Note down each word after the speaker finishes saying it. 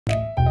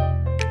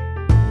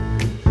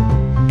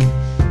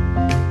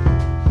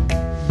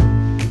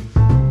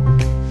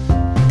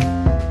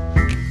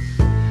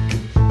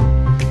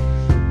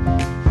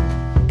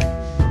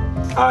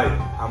Hi,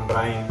 I'm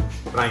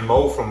Brian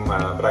Maule from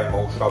Brian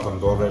Maule Chardon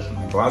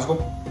restaurant in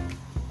Glasgow.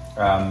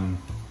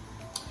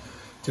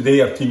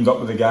 Today I've teamed up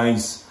with the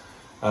guys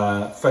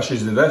Fish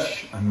is the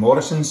Dish and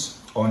Morrisons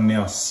on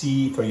their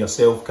See for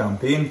Yourself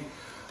campaign,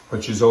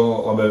 which is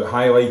all about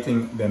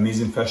highlighting the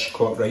amazing fish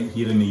caught right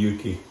here in the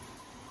UK.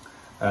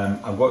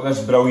 I've got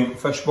this brilliant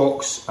fish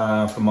box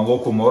from my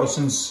local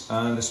Morrisons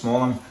this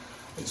morning.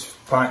 It's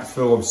packed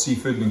full of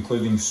seafood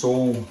including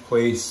sole,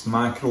 plaice,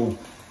 mackerel,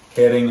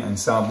 herring and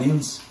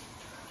sardines.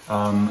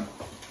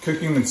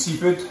 Cooking with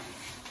seafood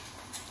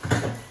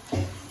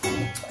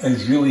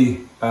is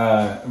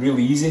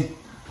really easy.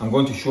 I'm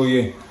going to show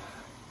you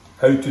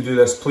how to do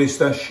this plaice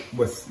dish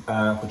with,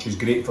 which is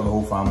great for the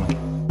whole family.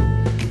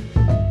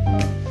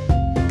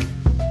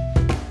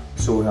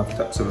 So we have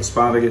tips of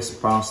asparagus,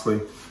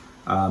 parsley,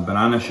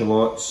 banana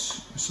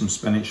shallots, some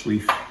spinach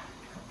leaf,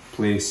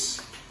 plaice,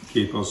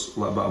 capers, a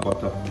little bit of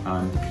butter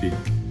and cream.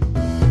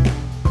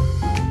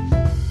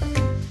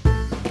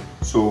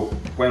 So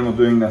when we're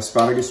doing the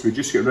asparagus, we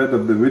just get rid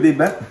of the woody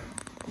bit.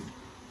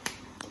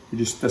 You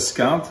just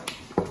discard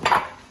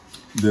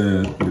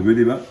the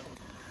woody bit.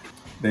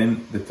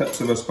 Then the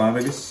tips of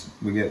asparagus,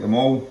 we get them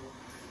all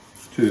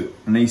to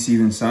a nice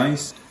even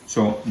size.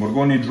 So we're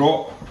going to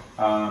drop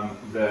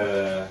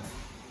the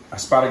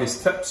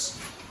asparagus tips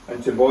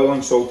into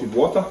boiling salted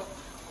water,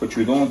 which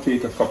would only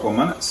take a couple of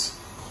minutes.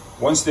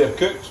 Once they're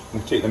cooked, we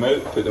take them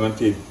out, put them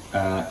into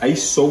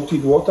ice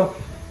salted water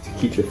to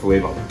keep the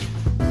flavour.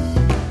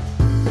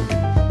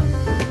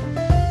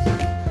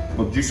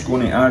 We're just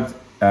going to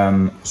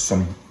add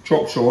some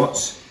chopped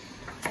shallots,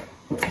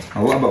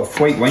 a little bit of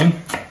white wine,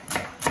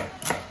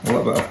 a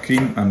little bit of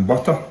cream and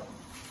butter,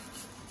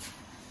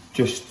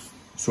 just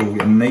so we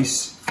get a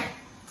nice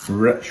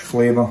rich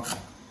flavour.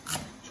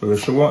 So the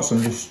shallots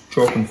I'm just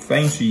chopping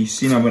fine, so you've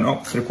seen I went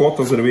up 3/4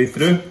 of the way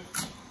through.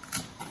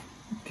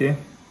 Okay,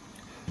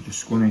 I'm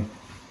just going to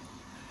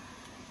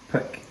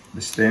pick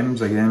the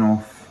stems again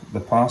off the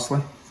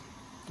parsley,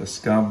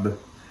 discard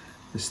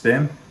the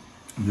stem,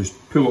 and just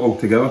pull it all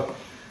together.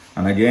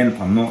 And again,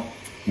 I'm not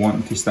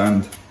wanting to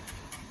stand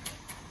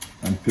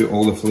and put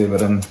all the flavour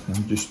in.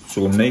 I'm just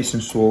so nice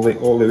and slowly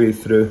all the way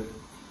through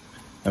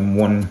in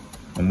one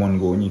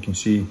go, and you can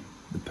see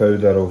the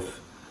powder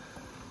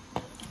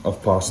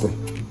of parsley.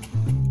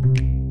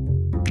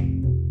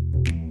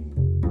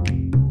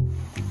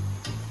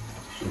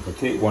 So if I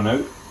take one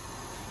out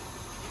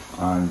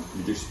and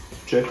you just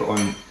check it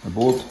on the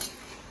board,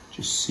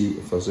 just see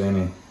if there's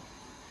any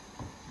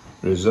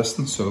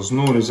resistance. So there's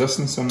no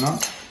resistance in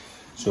that.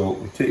 So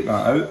we take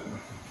that out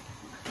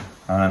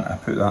and I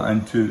put that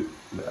into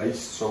the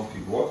iced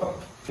salted water.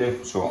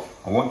 Okay, so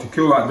I want to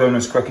cool that down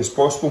as quick as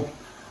possible,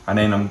 and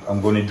then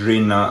I'm going to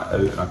drain that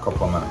out in a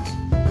couple of minutes.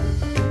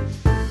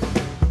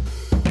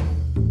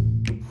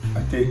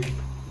 I take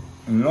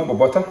a knob of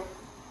butter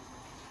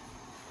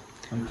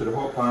into the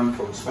hot pan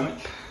for the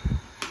spinach.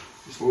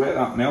 Just let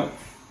that melt.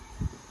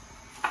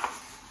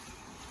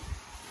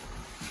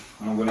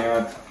 And I'm going to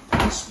add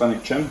the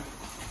spinach in.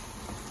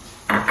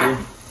 Okay.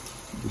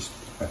 Just,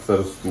 if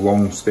there's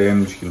long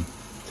stems, you can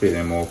take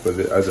them off, but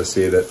as I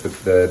say, that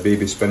the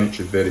baby spinach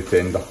is very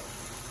tender.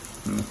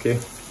 Okay.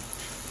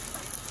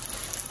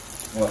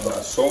 A little bit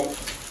of salt,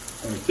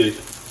 and we take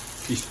a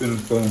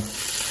teaspoonful.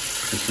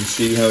 You can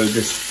see how it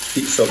just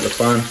heats up the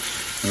pan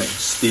and it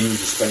steams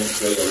the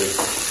spinach right away.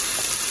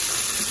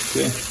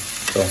 Okay,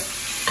 so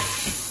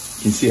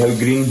you can see how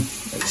green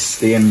it's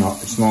staying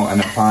up. It's not in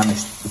a pan,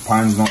 the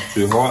pan's not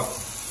too hot.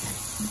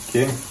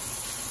 Okay,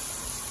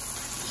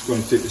 just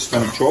going to take the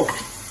spinach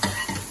off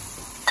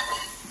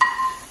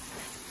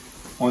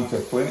onto a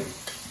plate,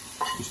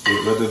 just to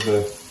get rid of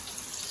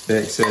the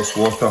excess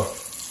water.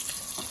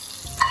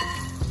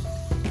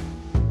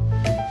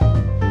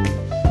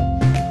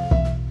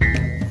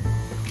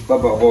 A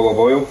little bit of olive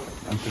oil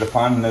into the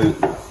pan. Now,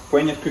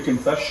 when you're cooking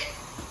fish,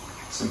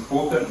 it's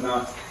important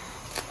that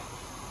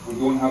we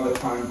don't have the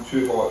pan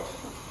too hot,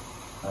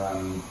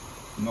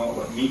 not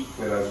like meat,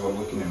 whereas we're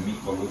looking at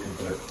meat, we're looking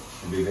for it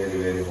to be very,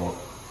 very hot.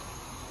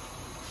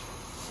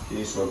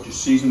 Okay, so I've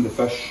just seasoned the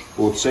fish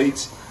both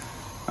sides,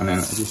 and then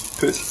I just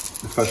put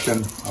the fish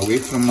in away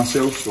from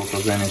myself, so if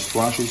there's any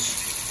splashes,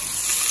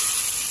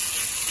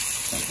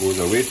 it goes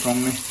away from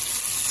me.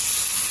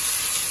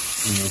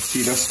 And you'll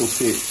see this will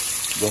take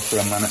roughly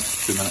a minute,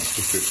 2 minutes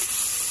to cook.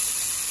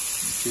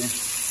 Okay,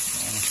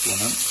 that's going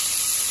in.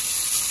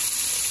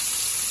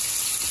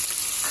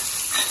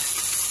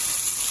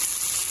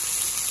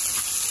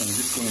 So I'm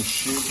just going to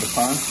shake the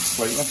pan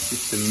slightly,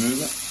 just to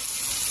move it,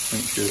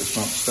 make sure it's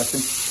not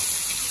sticking.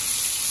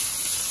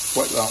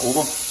 Flip that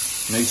over.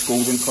 Nice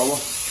golden colour,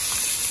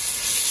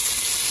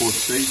 both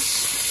sides.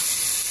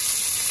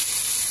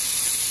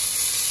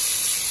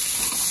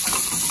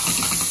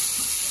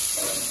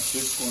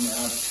 Just going to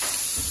add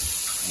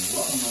a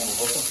little more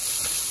butter,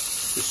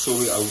 just so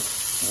we have a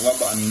little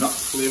bit of nut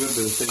flavour.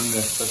 By the time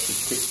the fish is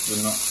cooked, the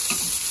nut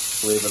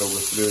flavour will go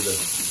through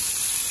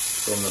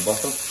from the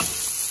butter.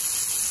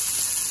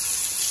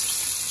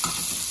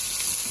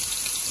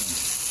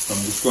 So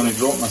I'm just going to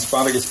drop my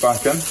asparagus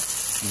back in.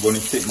 I'm going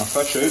to take my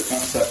fish out,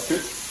 that's it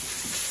cooked.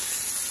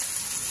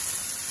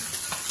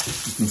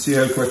 You can see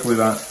how quickly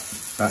that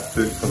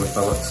cooked for the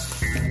fillets.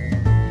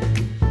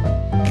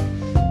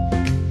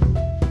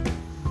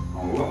 A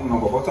little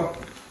knob of butter.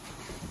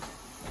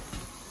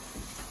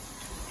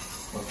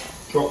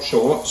 Chopped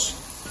shallots.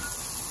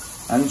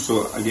 And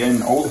so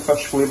again, all the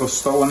fish flavour's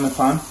still in the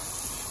pan.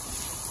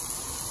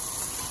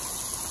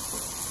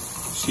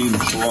 See the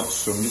shallots,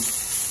 so I'm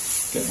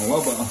just getting a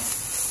little bit of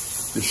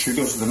the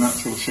sugars, the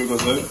natural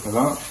sugars out for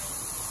that.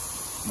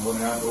 I'm going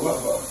to add a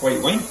little bit of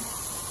white wine.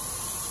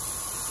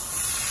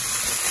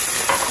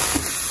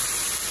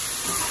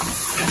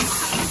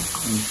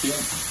 Okay.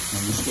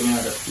 I'm just going to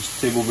add a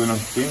tablespoon of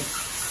cream.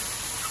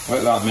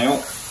 Let that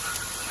melt.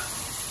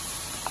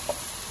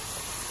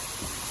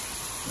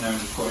 Now I'm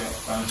just going to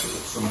finish it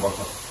with some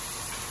butter.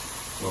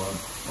 So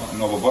a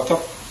knob of butter.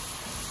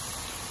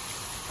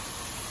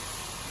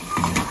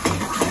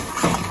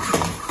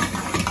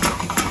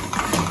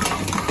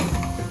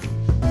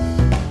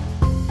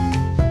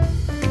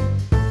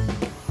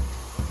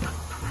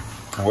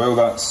 While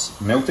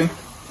that's melting,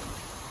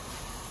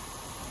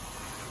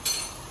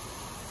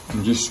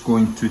 I'm just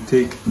going to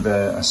take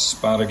the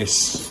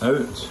asparagus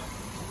out,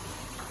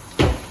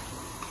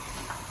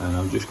 and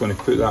I'm just going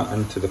to put that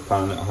into the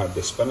pan that I had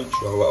the spinach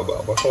with a little bit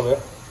of butter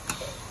there.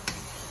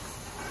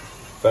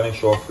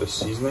 Finish off the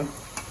seasoning.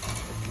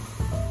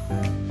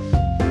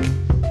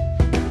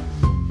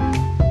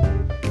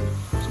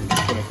 So I'm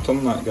just going to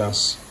turn that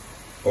gas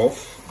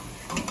off.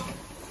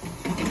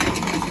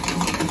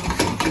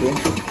 Okay,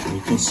 so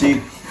you can see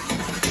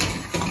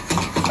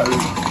how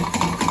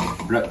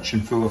rich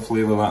and full of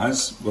flavour that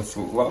is with a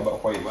little bit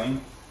of white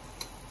wine.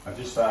 I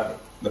just add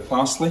the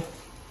parsley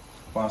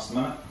last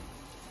minute,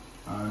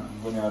 and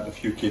I'm going to add a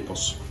few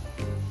capers.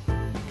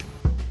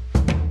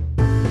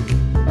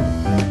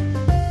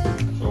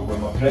 So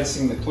when we're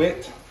dressing the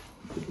plate,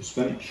 put the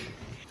spinach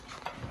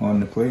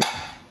on the plate,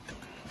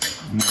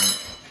 and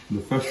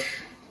the fish,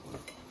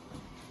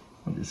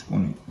 I'm just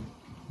going to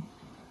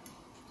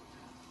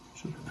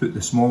put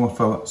the smaller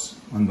fillets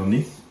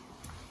underneath.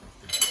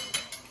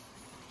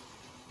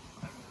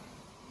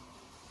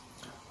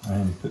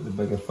 And put the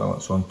bigger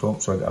fillets on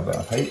top so I get a bit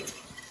of height.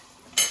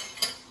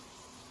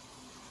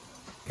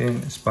 Okay,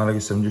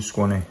 asparagus I'm just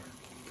going to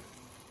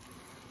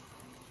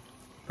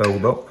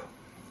build up.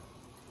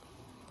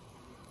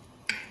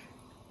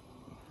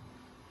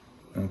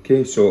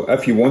 Okay, so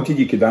if you wanted,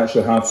 you could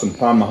actually have some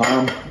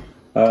parmesan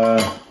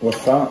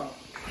with that.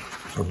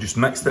 So I've just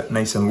mixed it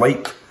nice and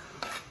light.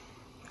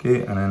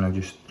 Okay, and then I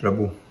just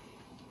dribble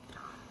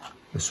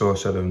the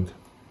sauce around.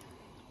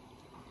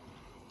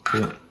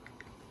 Okay.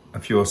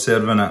 If you're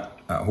serving it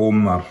at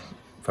home or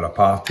for a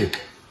party,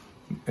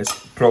 it's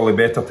probably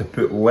better to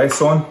put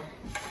less on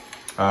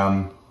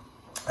and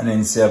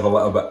then serve a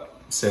little bit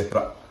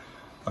separate.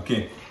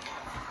 Okay,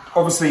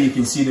 obviously you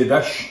can see the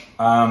dish.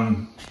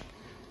 The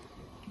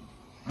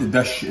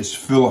dish is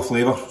full of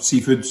flavour.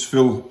 Seafood's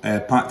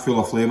packed full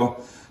of flavour,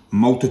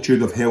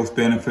 multitude of health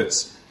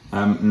benefits.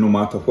 No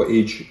matter what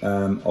age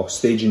or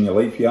stage in your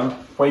life you are.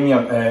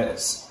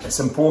 It's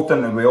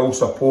important that we all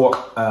support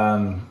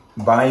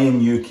buying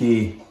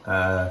UK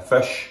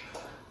fish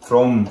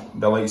from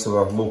the likes of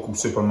our local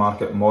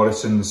supermarket,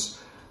 Morrisons.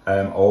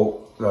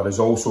 There is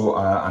also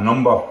a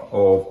number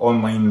of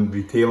online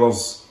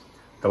retailers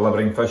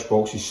delivering fish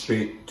boxes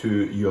straight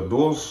to your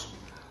doors.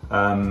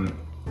 And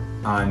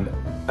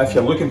if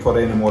you're looking for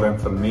any more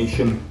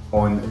information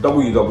on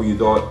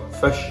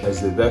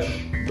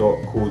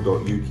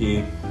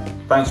www.fishisthe.dish.co.uk,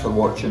 thanks for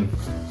watching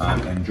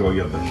and enjoy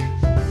your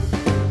dish.